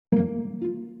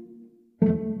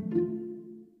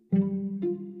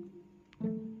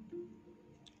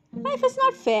Life is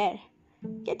not fair.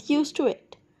 Get used to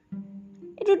it.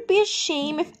 It would be a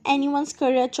shame if anyone's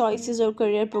career choices or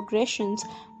career progressions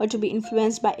were to be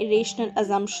influenced by irrational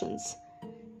assumptions.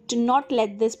 Do not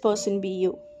let this person be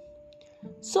you.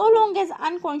 So long as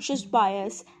unconscious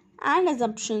bias and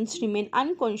assumptions remain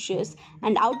unconscious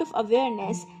and out of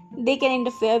awareness, they can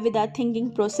interfere with our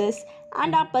thinking process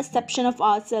and our perception of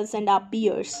ourselves and our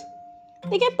peers.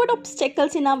 They can put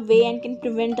obstacles in our way and can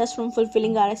prevent us from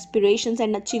fulfilling our aspirations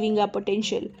and achieving our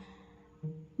potential.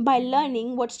 By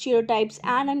learning what stereotypes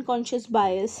and unconscious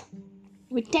bias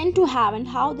we tend to have and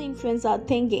how they influence our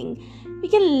thinking, we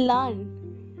can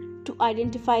learn to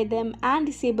identify them and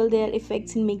disable their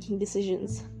effects in making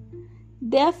decisions.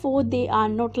 Therefore, they are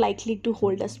not likely to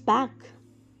hold us back.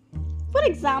 For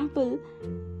example,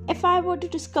 if I were to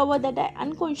discover that I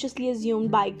unconsciously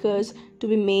assumed bikers to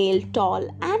be male, tall,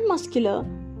 and muscular,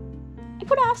 I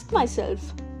could ask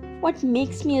myself, what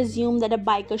makes me assume that a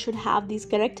biker should have these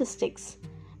characteristics?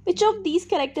 Which of these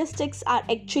characteristics are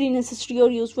actually necessary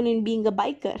or useful in being a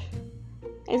biker?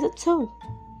 Is it so?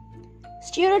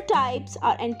 Stereotypes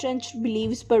are entrenched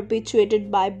beliefs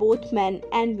perpetuated by both men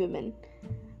and women,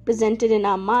 presented in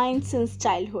our minds since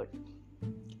childhood.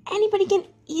 Anybody can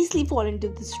easily fall into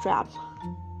this trap.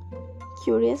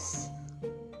 Curious?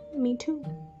 Me too.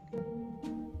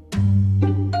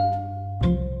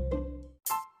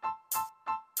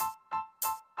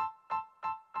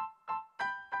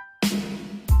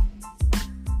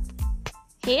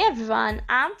 Hey everyone,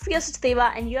 I'm Priya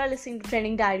Sachdeva and you're listening to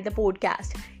Trending Diary, the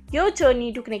podcast. Your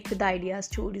journey to connect with ideas,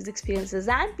 stories, experiences,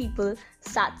 and people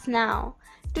starts now.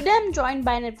 Today I'm joined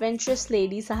by an adventurous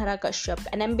lady, Sahara Kashyap,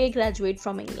 an MBA graduate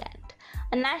from England,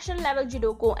 a national level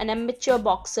judoka, an amateur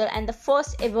boxer, and the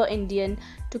first ever Indian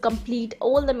to complete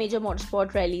all the major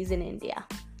motorsport rallies in India.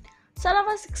 Sarah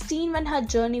was 16 when her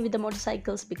journey with the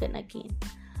motorcycles began again.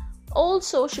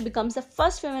 Also, she becomes the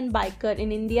first woman biker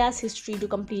in India's history to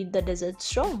complete the Desert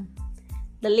Storm.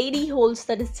 The lady holds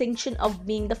the distinction of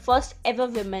being the first ever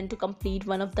woman to complete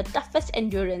one of the toughest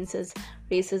endurance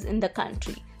races in the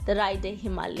country, the Ride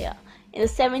Himalaya, in the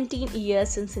 17 years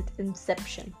since its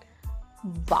inception.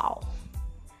 Wow!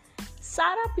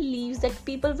 Sarah believes that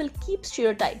people will keep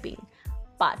stereotyping,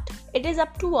 but it is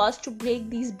up to us to break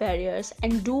these barriers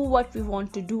and do what we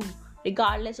want to do,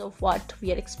 regardless of what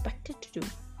we are expected to do.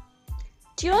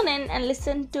 Tune in and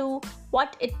listen to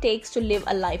what it takes to live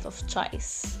a life of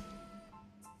choice.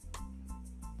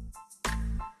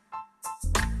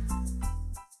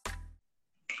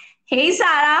 Hey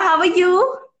Sarah, how are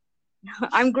you?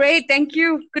 I'm great, thank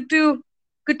you. Good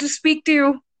to speak to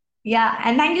you. Yeah,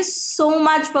 and thank you so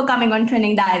much for coming on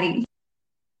Trending Diary.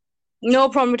 No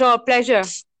problem at all. Pleasure.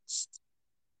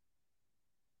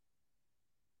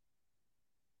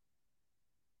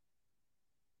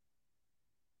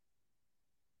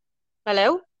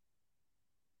 Hello?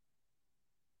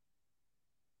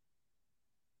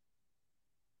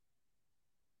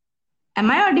 Am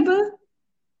I audible?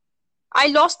 I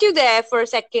lost you there for a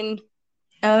second.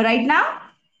 Right now?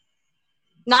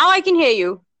 Now I can hear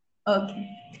you. Okay.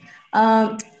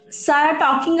 Sarah,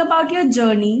 talking about your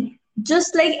journey,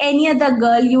 just like any other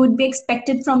girl, you would be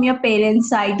expected from your parents'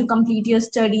 side to complete your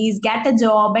studies, get a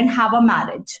job, and have a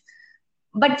marriage.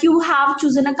 But you have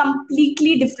chosen a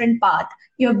completely different path.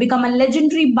 You have become a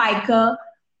legendary biker.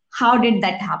 How did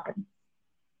that happen?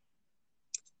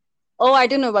 Oh, I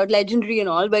don't know about legendary and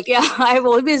all, but yeah, I've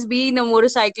always been a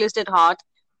motorcyclist at heart.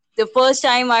 The first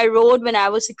time I rode when I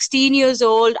was 16 years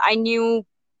old, I knew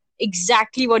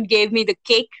exactly what gave me the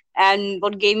kick and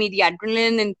what gave me the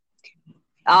adrenaline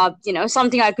and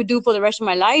something I could do for the rest of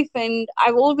my life. And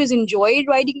I've always enjoyed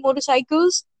riding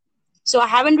motorcycles. So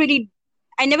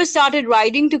I never started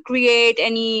riding to create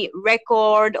any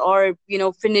record or,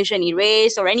 finish any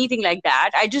race or anything like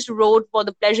that. I just rode for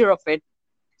the pleasure of it.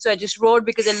 So I just rode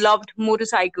because I loved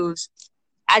motorcycles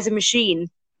as a machine.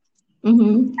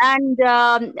 Mm-hmm. And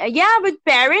yeah, with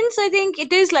parents, I think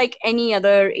it is like any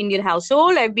other Indian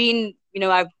household. I've been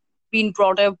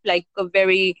brought up like a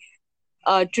very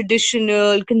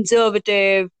traditional,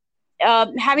 conservative.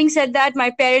 Having said that,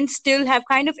 my parents still have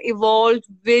kind of evolved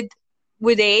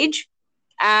with age,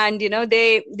 and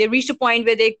they reached a point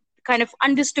where they kind of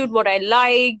understood what I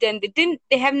liked, and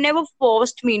they have never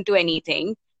forced me into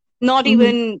anything, not Mm-hmm.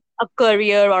 even a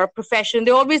career or a profession.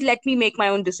 They always let me make my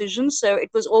own decisions. So it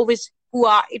was always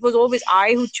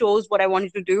I who chose what I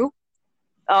wanted to do,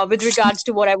 with regards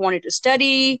to what I wanted to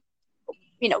study,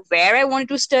 where I wanted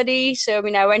to study. So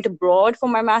I went abroad for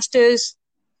my master's.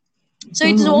 So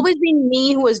it has Mm-hmm. always been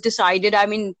me who has decided.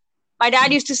 My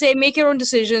dad used to say, make your own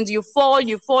decisions. You fall,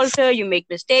 you falter, you make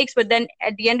mistakes, but then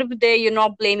at the end of the day, you're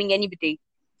not blaming anybody.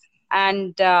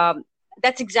 and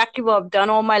that's exactly what I've done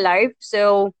all my life.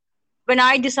 So when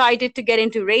I decided to get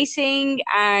into racing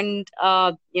and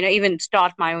even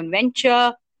start my own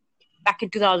venture back in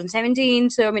 2017,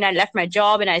 so I mean I left my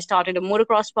job and I started a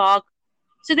motocross park.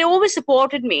 So they always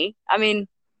supported me. I mean,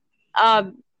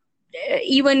 um,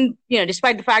 even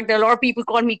despite the fact that a lot of people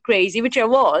called me crazy, which I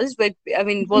was, but I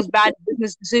mean, it was bad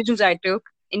business decisions I took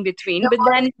in between. But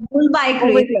then Ruled by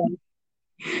always crazy.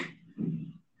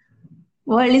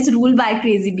 World is ruled by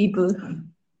crazy people.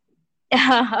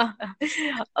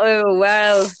 oh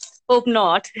well, hope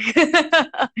not.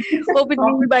 Hope it's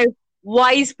ruled by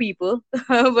wise people.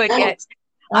 But yes,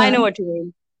 I know Uh, what you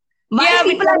mean. Wise Yeah, but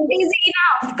people are crazy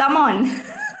enough. Come on.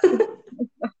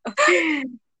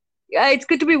 yeah, it's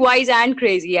good to be wise and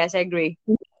crazy. Yes, I agree.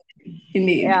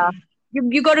 Indeed. Yeah,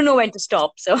 you got to know when to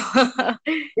stop. So.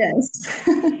 Yes.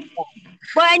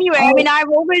 But anyway, I mean, Oh,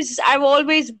 I've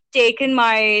always taken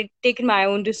my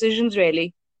own decisions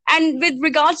really. And with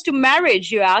regards to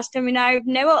marriage, you asked. I mean, I've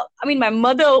never. I mean, my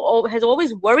mother has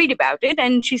always worried about it,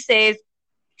 and she says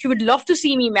she would love to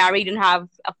see me married and have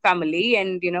a family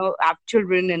and have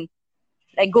children and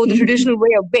like go the traditional way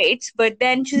of bit. But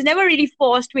then she's never really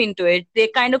forced me into it. They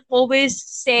kind of always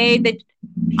say that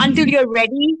until you're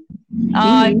ready,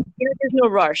 mhm. there's no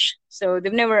rush. So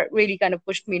they've never really kind of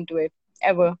pushed me into it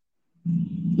ever.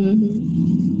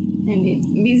 Indeed.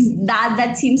 Means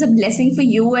that seems a blessing for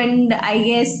you, and I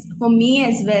guess for me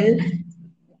as well.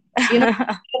 You know,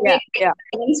 Yeah, yeah.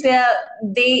 parents where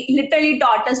they literally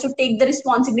taught us to take the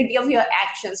responsibility of your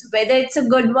actions. Whether it's a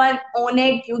good one, own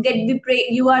it.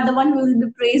 You are the one who will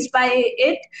be praised by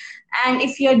it, and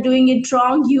if you're doing it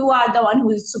wrong, you are the one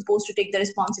who is supposed to take the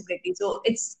responsibility. So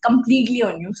it's completely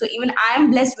on you. So even I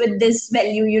am blessed with this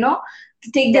value,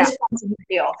 to take the Yeah.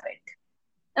 responsibility of it.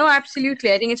 No,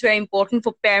 absolutely. I think it's very important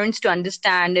for parents to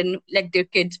understand and let their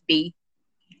kids be.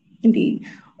 Indeed.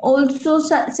 Also,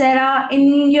 Sarah,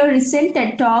 in your recent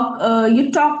TED talk,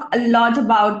 you talk a lot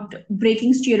about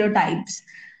breaking stereotypes.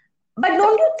 But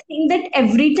don't you think that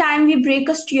every time we break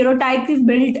a stereotype, we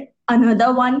build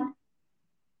another one?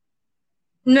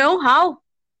 No, how?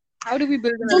 How do we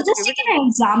build So, another just stereotype? take an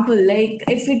example. Like,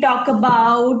 if we talk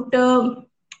about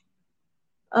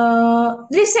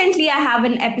recently, I have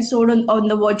an episode on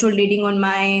the virtual dating on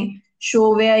my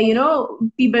show where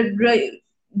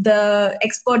the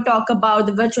expert talk about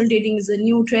the virtual dating is a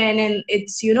new trend and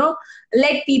it's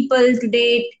let people to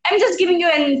date. I'm just giving you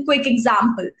a quick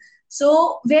example.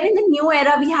 So, where in the new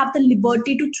era we have the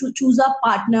liberty to choose our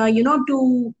partner,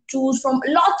 to choose from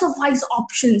lots of wise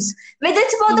options. Whether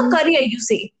it's about the Mhm. career, you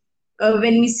say,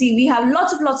 when we have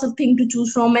lots of things to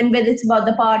choose from, and whether it's about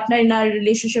the partner in our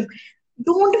relationship,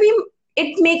 don't we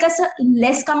it make us a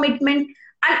less commitment?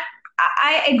 And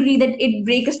I agree that it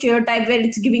break a stereotype where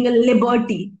it's giving a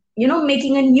liberty,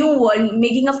 making a new world,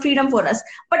 making a freedom for us.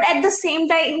 But at the same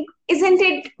time, isn't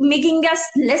it making us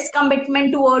less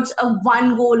commitment towards a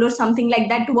one goal or something like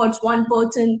that, towards one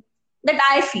person? That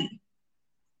I feel.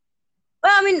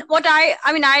 Well,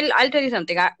 I mean, I'll tell you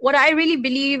something. What I really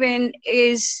believe in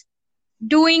is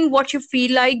doing what you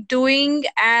feel like doing,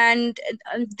 and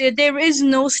there is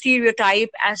no stereotype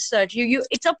as such.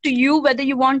 It's up to you whether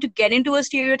you want to get into a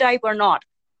stereotype or not.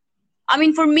 I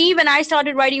mean, for me, when I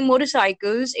started riding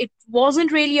motorcycles, it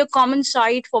wasn't really a common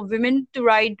sight for women to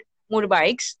ride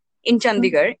motorbikes in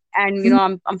Chandigarh. And,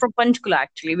 I'm from Panchkula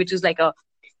actually, which is like a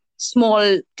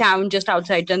small town just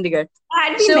outside Chandigarh.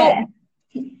 I'd be So, there.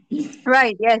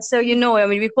 right, yes. So, I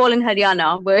mean, we fall in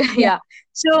Haryana, but Yeah. yeah.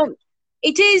 So,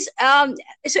 it is,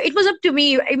 so it was up to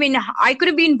me. I mean, I could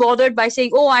have been bothered by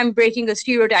saying, oh, I'm breaking a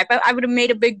stereotype. I would have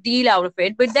made a big deal out of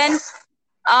it. But then,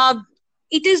 uh,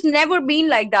 it has never been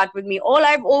like that with me. All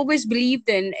I've always believed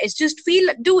in is just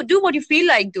do what you feel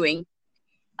like doing.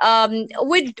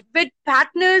 With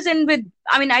partners and with,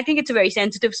 I mean, I think it's a very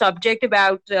sensitive subject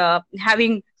about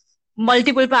having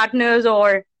multiple partners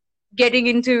or getting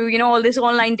into all this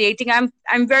online dating.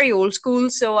 I'm very old school,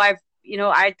 so I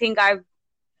think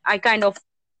I kind of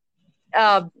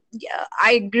yeah,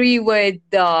 I agree with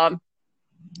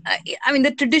I mean,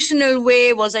 the traditional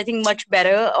way was, I think, much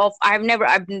better.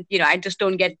 I've been, I just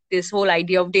don't get this whole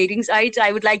idea of dating sites.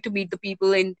 I would like to meet the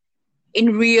people in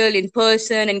real, in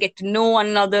person, and get to know one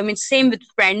another. I mean, same with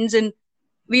friends, and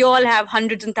we all have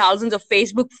hundreds and thousands of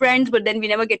Facebook friends, but then we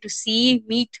never get to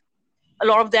meet a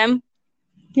lot of them.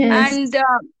 Yes. And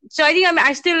so I think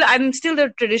I'm still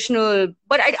the traditional,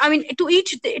 but I mean, to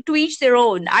each their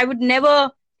own. I would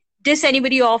never diss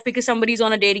anybody off because somebody's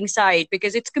on a dating site,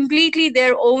 because it's completely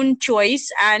their own choice,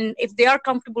 and if they are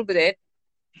comfortable with it,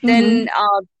 then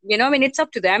Mm-hmm. I mean, it's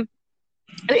up to them.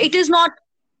 It is not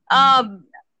uh,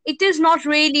 it is not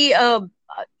really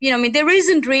I mean, there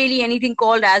isn't really anything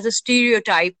called as a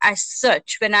stereotype as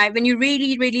such when you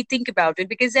really, really think about it,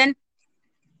 because then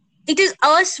it is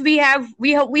us. We have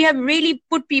really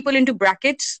put people into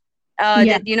brackets. Yeah.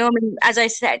 That, I mean, as I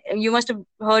said, you must have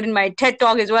heard in my TED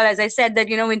talk as well, as I said that,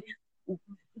 when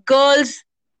girls,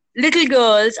 little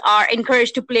girls are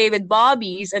encouraged to play with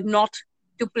Barbies and not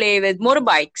to play with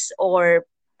motorbikes or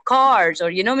cars, or,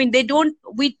 I mean,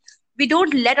 we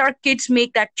don't let our kids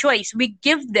make that choice. We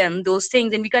give them those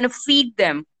things and we kind of feed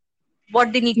them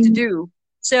what they need to Mhm. do.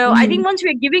 So I Mhm. think once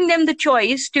we're giving them the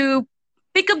choice to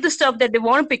pick up the stuff that they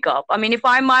want to pick up. I mean, if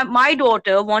my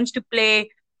daughter wants to play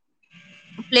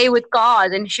with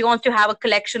cars and she wants to have a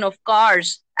collection of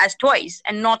cars as toys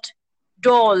and not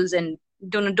dolls and,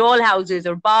 doll houses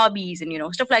or Barbies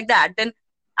and, stuff like that, then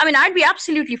I mean, I'd be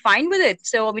absolutely fine with it.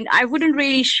 So I mean, I wouldn't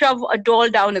really shove a doll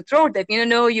down the throat that,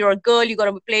 no, you're a girl, you got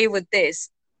to play with this.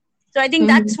 So I think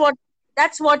Mhm.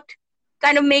 that's what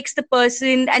kind of makes the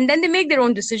person, and then they make their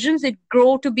own decisions. They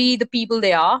grow to be the people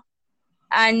they are,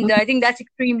 and I think that's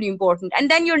extremely important.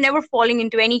 And then you're never falling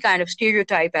into any kind of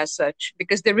stereotype as such,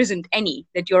 because there isn't any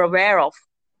that you're aware of.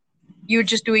 You're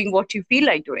just doing what you feel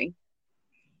like doing.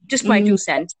 Just my Mhm. 2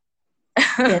 cents.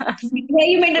 Yes. Yeah,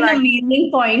 you made an Right.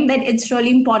 amazing point that it's really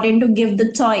important to give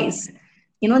the choice.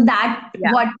 That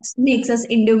Yeah. what makes us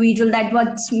individual, that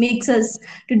what makes us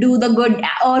to do the good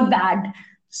or bad.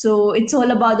 So it's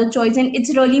all about the choice, and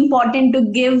it's really important to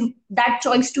give that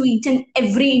choice to each and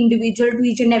every individual, to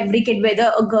each and every kid, whether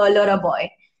a girl or a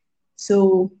boy.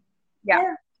 So Yeah.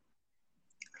 yeah.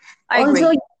 I Also,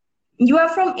 agree. you are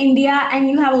from India and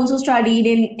you have also studied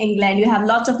in England. You have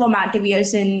lots of formative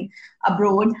years in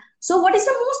abroad. So, what is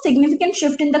the most significant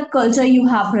shift in the culture you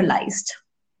have realized?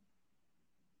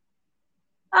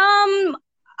 Um,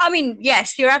 I mean,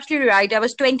 yes, you're absolutely right. I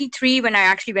was 23 when I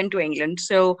actually went to England.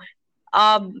 So,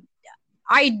 um,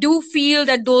 I do feel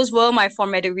that those were my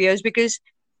formative years, because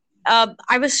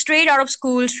I was straight out of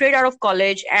school, straight out of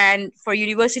college, and for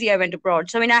university, I went abroad.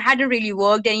 So, I mean, I hadn't really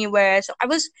worked anywhere. So, I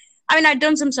mean, I'd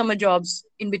done some summer jobs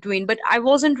in between, but I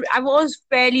was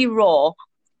fairly raw.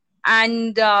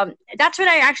 And that's when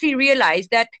I actually realized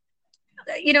that,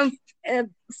 you know, uh,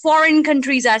 foreign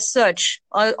countries as such,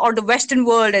 or the Western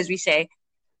world, as we say,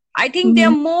 I think they're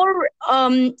Mm-hmm. more.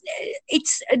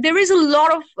 There is a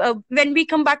lot of, when we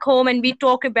come back home and we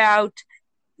talk about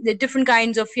the different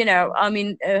kinds of, I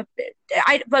mean,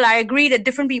 I agree that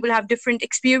different people have different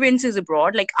experiences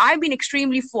abroad. Like, I've been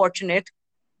extremely fortunate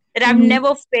that Mm-hmm.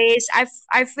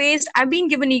 I've been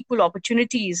given equal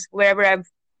opportunities wherever I've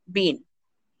been,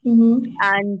 Mm-hmm.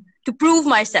 and to prove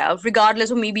myself,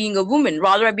 regardless of me being a woman.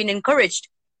 Rather, I've been encouraged.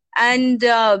 And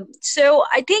so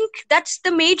I think that's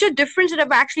the major difference that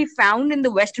I've actually found in the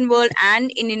Western world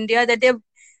and in India, that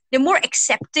they're more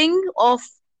accepting of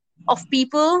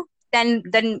people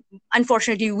than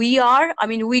unfortunately we are. I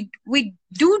mean, we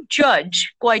do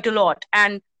judge quite a lot,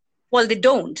 and well, they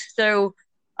don't. So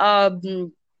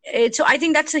so I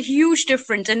think that's a huge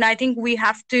difference, and I think we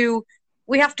have to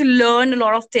learn a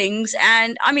lot of things.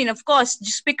 And I mean, of course,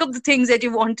 just pick up the things that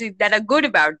you want to, that are good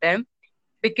about them,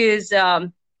 because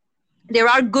there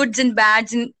are goods and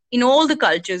bads in all the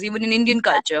cultures, even in Indian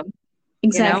culture,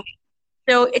 you know. Exactly.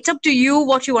 So it's up to you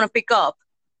what you want to pick up.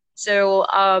 So,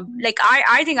 like,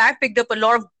 I think I've picked up a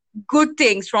lot of good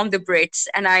things from the Brits,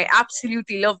 and I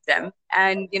absolutely love them.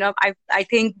 And I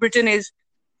think Britain is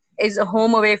a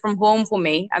home away from home for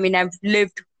me. I mean, I've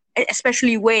lived,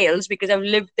 especially Wales, because I've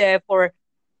lived there for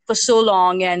so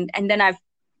long, and then I've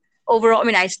overall. I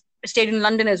mean, stayed in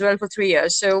London as well for 3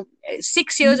 years. So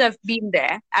 6 years I've been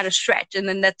there at a stretch, and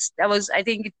then that was, I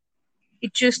think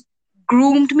it just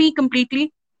groomed me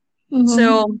completely. Mm-hmm.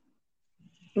 So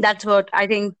that's what I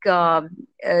think. Uh,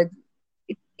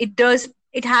 it does.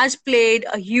 It has played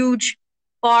a huge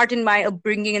part in my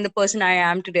upbringing and the person I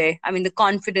am today. I mean, the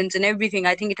confidence and everything.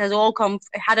 I think it has all come.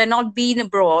 Had I not been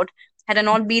abroad, had I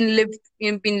not been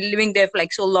living there for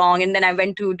like so long, and then I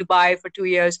went to Dubai for 2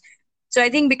 years. So I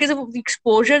think because of the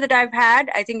exposure that I've had,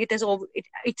 I think it has all.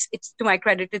 It's to my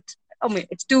credit.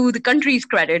 It's to the country's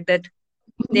credit that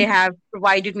they have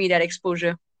provided me that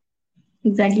exposure.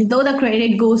 Exactly. Though the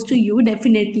credit goes to you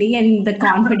definitely, and the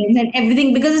confidence and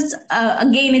everything, because it's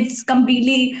again, it's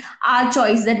completely our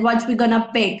choice that what we're gonna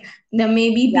pick. There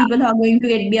may be Yeah, people who are going to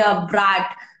be a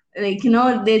brat, like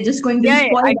they're just going to yeah, yeah,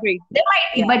 spoil. I Them. agree. There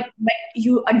might be, Yeah. but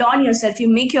you adorn yourself. You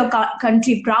make your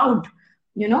country proud.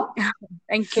 You know.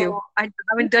 Thank you. So. I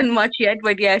haven't done much yet,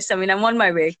 but yes, I mean, I'm on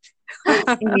my way.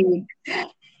 Great.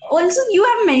 Also, you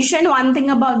have mentioned one thing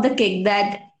about the cake,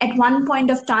 that at one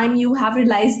point of time you have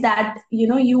realized that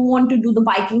you want to do the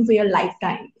biking for your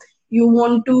lifetime. You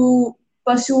want to.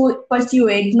 pursue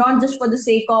it, not just for the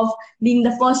sake of being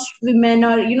the first women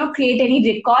or create any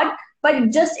record, but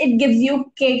just it gives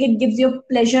you cake, it gives you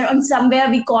pleasure, and somewhere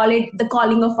we call it the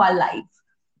calling of our life.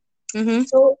 Mm-hmm.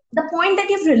 So the point that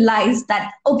you've realized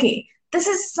that, okay, this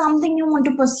is something you want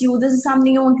to pursue, this is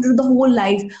something you want to do the whole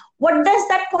life. What does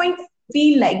that point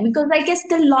feel like? Because I guess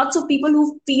there are lots of people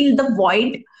who feel the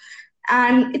void,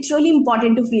 and it's really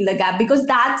important to fill the gap, because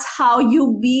that's how you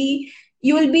will be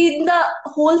in the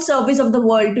whole service of the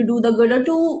world to do the good, or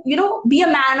to be a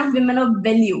man of women of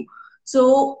value.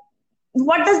 So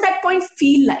what does that point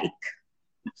feel like?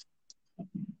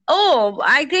 Oh,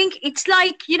 I think it's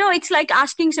like, it's like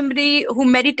asking somebody who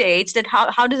meditates that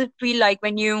how does it feel like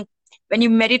when you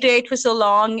meditate for so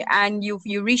long and you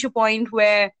reach a point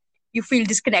where you feel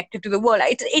disconnected to the world.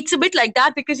 It's a bit like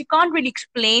that, because you can't really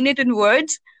explain it in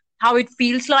words how it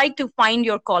feels like to find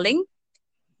your calling.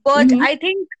 But Mm-hmm. I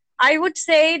think I would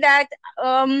say that,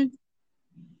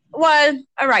 well,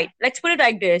 all right, let's put it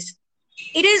like this.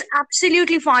 It is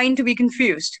absolutely fine to be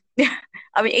confused.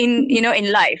 I mean,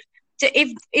 in life. So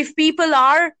if people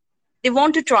are, they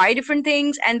want to try different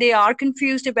things and they are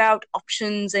confused about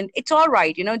options, and it's all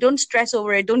right. Don't stress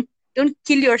over it. Don't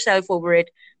kill yourself over it.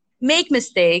 Make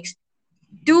mistakes.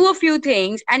 Do a few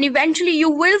things, and eventually you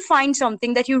will find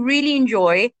something that you really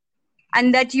enjoy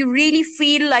and that you really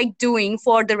feel like doing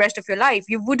for the rest of your life.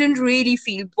 You wouldn't really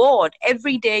feel bored.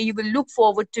 Every day you will look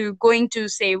forward to going to,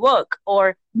 say, work,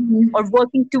 or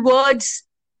working towards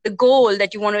the goal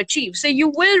that you want to achieve. So you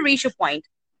will reach a point.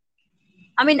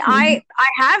 I mean, Mm-hmm. I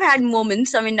have had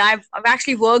moments. I mean, I've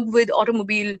actually worked with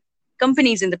automobile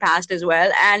companies in the past as well,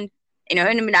 and and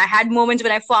I mean, I had moments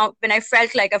when I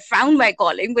felt like I found my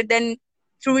calling, but then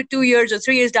through 2 years or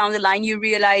 3 years down the line, you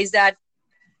realize that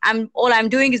I'm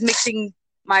doing is mixing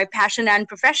my passion and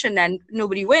profession, and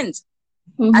nobody wins,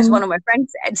 as one Mm-hmm. of my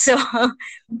friends said. So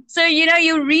so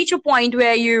you reach a point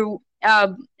where you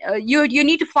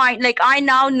need to find, like, I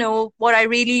now know what I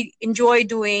really enjoy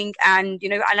doing, and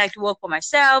I like to work for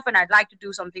myself, and I'd like to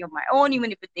do something of my own,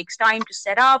 even if it takes time to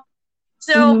set up.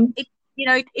 So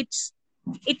Mm-hmm.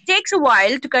 it takes a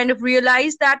while to kind of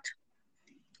realize that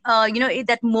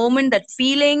that moment, that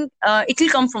feeling, it will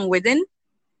come from within,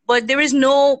 but there is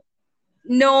no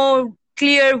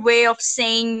clear way of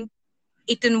saying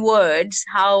it in words,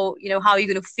 how you're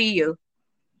going to feel.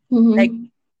 Like, Mm-hmm.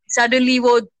 suddenly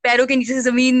वो पैरों के नीचे से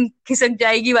जमीन खिसक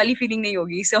जाएगी वाली feeling नहीं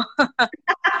होगी. So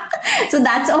So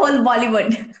that's a whole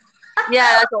Bollywood.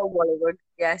 yeah, that's all Bollywood.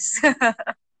 Yes.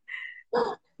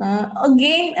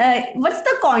 Again, what's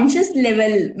the conscious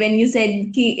level when you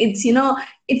said ki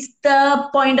it's the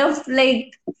point of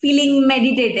like feeling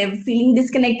meditative, feeling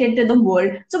disconnected to the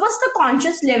world. So what's the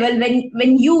conscious level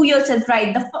when you yourself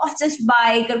ride the fastest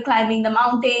bike or climbing the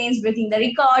mountains, breaking the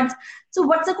records? So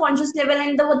what's the conscious level,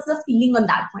 and what's the feeling on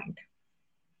that point?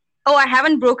 Oh, I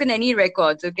haven't broken any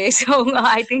records. Okay, so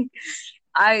I think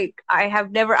I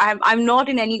have never. I'm not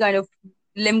in any kind of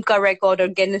Limca record or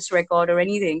Guinness record or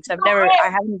anything. So I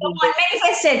haven't Come been on, there.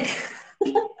 manifest it.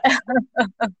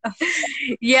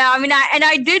 Yeah, I mean,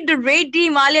 I did the Raid D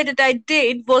Himalaya that I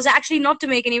did was actually not to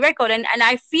make any record, and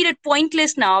I feel it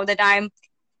pointless now that I'm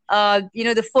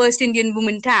the first Indian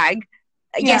woman tag.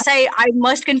 Yeah. Yes, I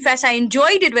must confess I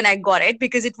enjoyed it when I got it,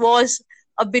 because it was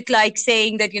a bit like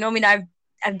saying that, I mean, I've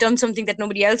done something that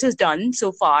nobody else has done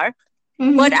so far.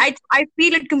 But Mm-hmm. I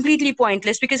feel it completely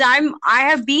pointless, because I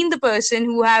have been the person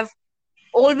who have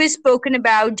always spoken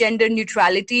about gender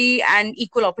neutrality and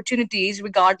equal opportunities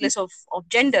regardless of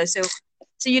gender. So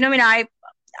I mean,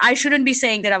 I shouldn't be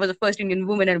saying that I was the first Indian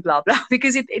woman and blah blah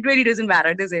because it really doesn't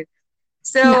matter, does it?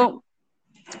 Yeah. So,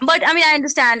 but I mean, I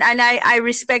understand, and I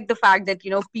respect the fact that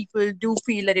people do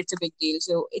feel that it's a big deal.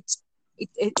 So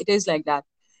it is like that.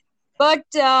 But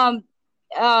uh,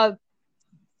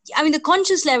 I mean, the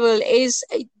conscious level is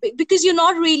because you're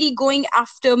not really going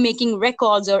after making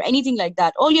records or anything like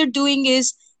that. All you're doing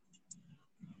is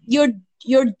you're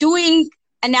you're doing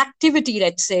an activity,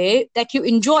 let's say, that you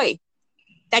enjoy,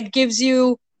 that gives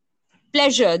you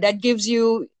pleasure, that gives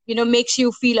you, makes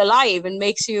you feel alive and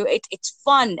makes you, it's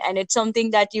fun, and it's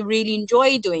something that you really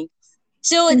enjoy doing.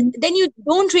 So Mm-hmm. then you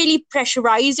don't really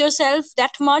pressurize yourself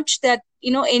that much, that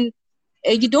in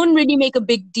you don't really make a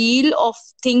big deal of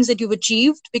things that you've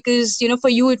achieved, because for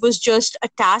you it was just a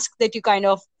task that you kind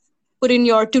of put in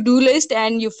your to-do list,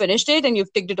 and you finished it and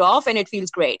you've ticked it off and it feels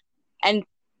great. And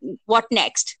what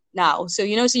next now? So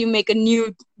so you make a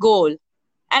new goal,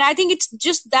 and I think it's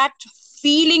just that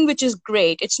feeling which is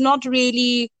great. It's not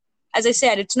really, as I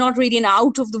said, it's not really an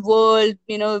out of the world,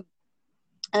 the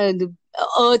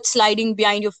earth sliding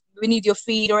beneath your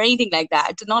feet or anything like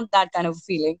that. It's not that kind of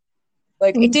feeling,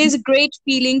 but it is a great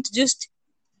feeling to just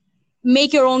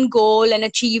make your own goal and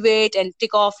achieve it and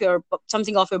tick off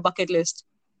something off your bucket list.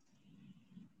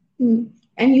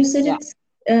 And you said Yeah. it's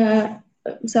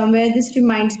somewhere. This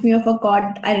reminds me of a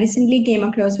quote I recently came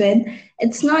across with.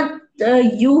 It's not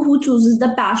you who chooses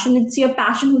the passion, it's your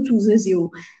passion who chooses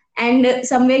you. And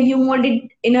somewhere you molded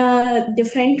in a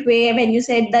different way when you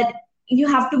said that you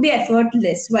have to be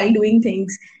effortless while doing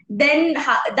things. Then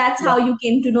that's Yeah. how you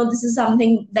came to know this is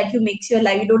something that you makes your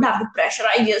life. You don't have to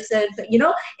pressurize yourself.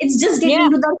 It's just getting Yeah,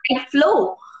 into the right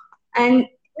flow, and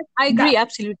I that agree.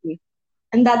 Absolutely.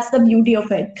 and that's the beauty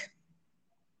of it.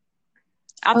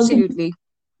 Okay. Absolutely.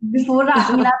 Before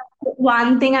wrapping it up,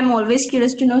 one thing I'm always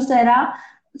curious to know, Sarah.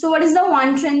 So, what is the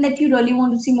one trend that you really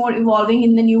want to see more evolving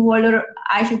in the new world, or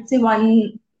I should say,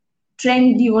 one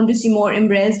trend you want to see more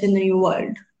embraced in the new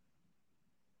world?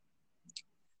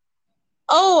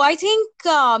 Oh, I think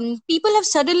people have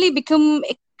suddenly become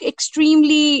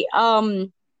extremely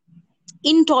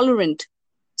intolerant.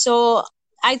 So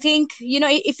I think,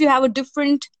 if you have a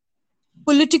different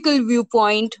political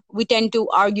viewpoint, we tend to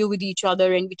argue with each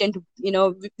other, and we tend to,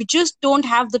 we just don't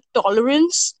have the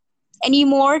tolerance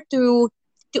anymore to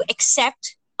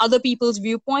accept other people's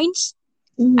viewpoints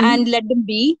and Mm-hmm. let them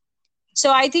be.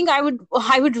 So I think I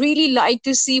would really like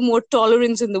to see more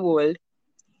tolerance in the world.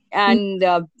 And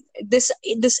the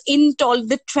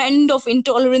trend of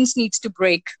intolerance needs to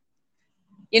break.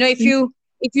 If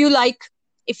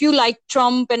you like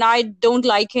Trump and I don't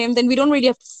like him, then we don't really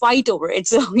have to fight over it.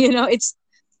 So it's,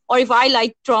 or if I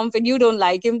like Trump and you don't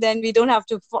like him, then we don't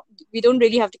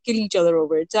really have to kill each other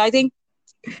over it. So I think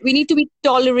we need to be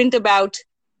tolerant about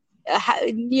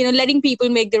letting people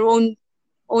make their own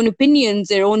opinions,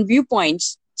 their own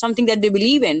viewpoints, something that they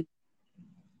believe in.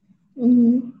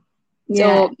 Mm-hmm.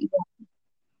 Yeah, So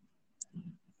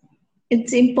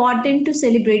it's important to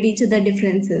celebrate each other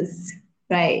differences,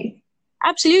 right?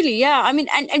 absolutely, yeah. I mean,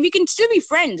 and we can still be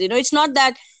friends. It's not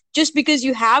that just because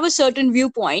you have a certain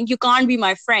viewpoint, you can't be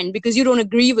my friend because you don't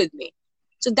agree with me.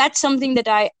 So that's something that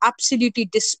I absolutely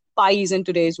despise in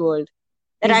today's world.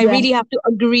 That I Exactly. really have to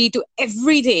agree to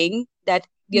everything that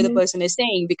the other person is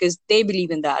saying because they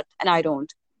believe in that and I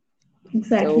don't. So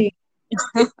Exactly.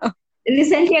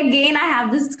 Recently, again, I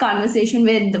have this conversation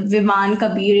with Viman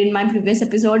Kabir in my previous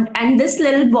episode, and this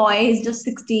little boy is just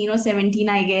 16 or 17,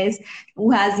 I guess,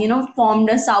 who has formed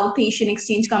a South Asian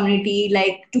exchange community,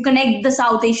 like to connect the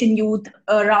South Asian youth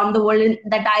around the world, and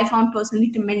that I found personally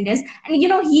tremendous. And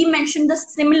he mentioned the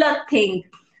similar thing,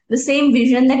 the same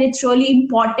vision, that it's really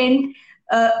important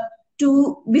uh,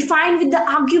 to be fine with the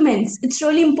arguments. It's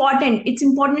really important. It's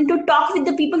important to talk with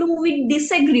the people who we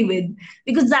disagree with,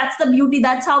 because that's the beauty.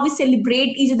 That's how we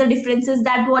celebrate each other differences.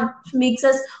 That what makes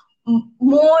us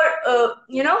more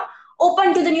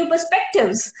open to the new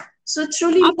perspectives. So it's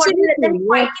really important that than absolutely,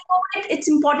 yeah. fighting over it, it's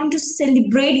important to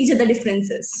celebrate each other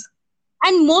differences.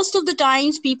 And most of the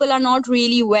times people are not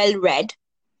really well read.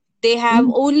 They have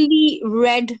only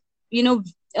read,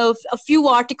 a few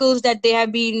articles that they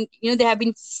have been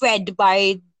fed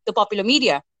by the popular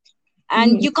media.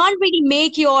 And Mhm. you can't really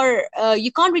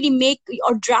make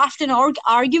or draft an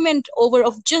argument over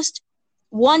of just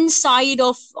one side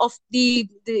of the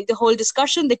whole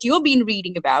discussion that you've been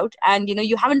reading about, and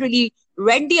you haven't really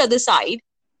read the other side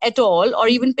at all, or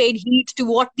even paid heed to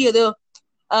what the other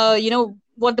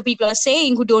what the people are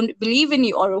saying who don't believe in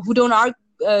you, or who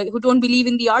don't believe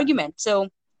in the argument. So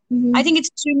I think Mhm. it's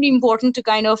extremely important to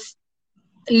kind of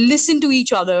listen to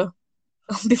each other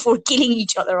before killing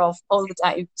each other off all the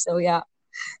time. So yeah,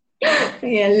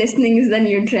 Yeah, listening is the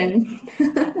new trend.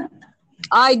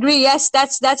 I agree. Yes,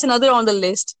 that's another on the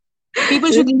list.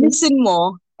 People should listen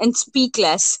more and speak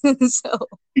less. So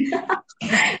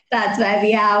That's why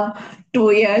we have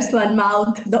 2 ears, one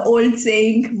mouth, the old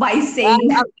saying, wise uh, saying.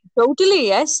 uh, totally,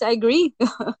 yes, I agree.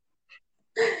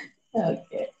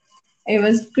 Okay. It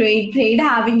was great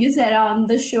having you, Sarah, on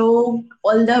the show.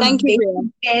 All the Thank you, Priya.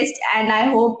 basic guests, and I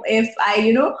hope if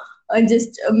I,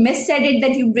 just missaid it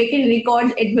that you break a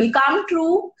record, it will come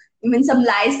true. Even some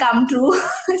lies come true,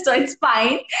 so it's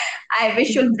fine. I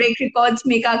wish you'll break records,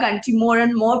 make our country more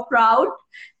and more proud,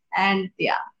 and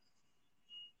yeah,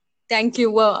 Thank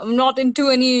you. Well, I'm not into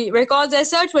any records as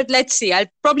such, but let's see. I'll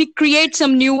probably create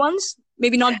some new ones.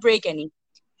 Maybe not break any.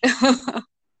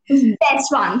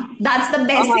 best one. That's the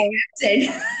best thing uh, I've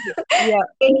said. yeah,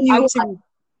 Thank you. absolutely.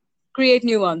 Create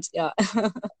new ones. Yeah.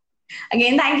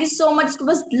 Again, thank you so much. It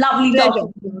was lovely Pleasure.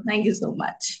 talking to you. Thank you so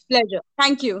much. Pleasure.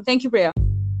 Thank you. Thank you, Priya.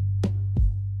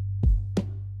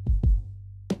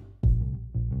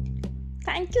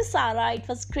 Thank you, Sarah. It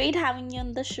was great having you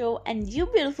on the show. And you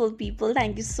beautiful people,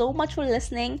 thank you so much for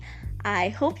listening. I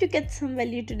hope you get some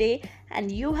value today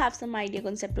and you have some idea,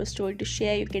 concept, or story to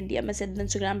share. You can DM us at the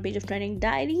Instagram page of Trending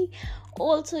Diary.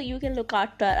 Also, you can look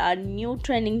out for our new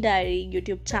Trending Diary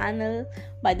YouTube channel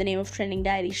by the name of Trending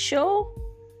Diary Show.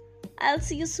 I'll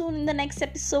see you soon in the next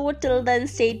episode. Till then,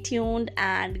 stay tuned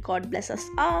and God bless us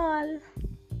all.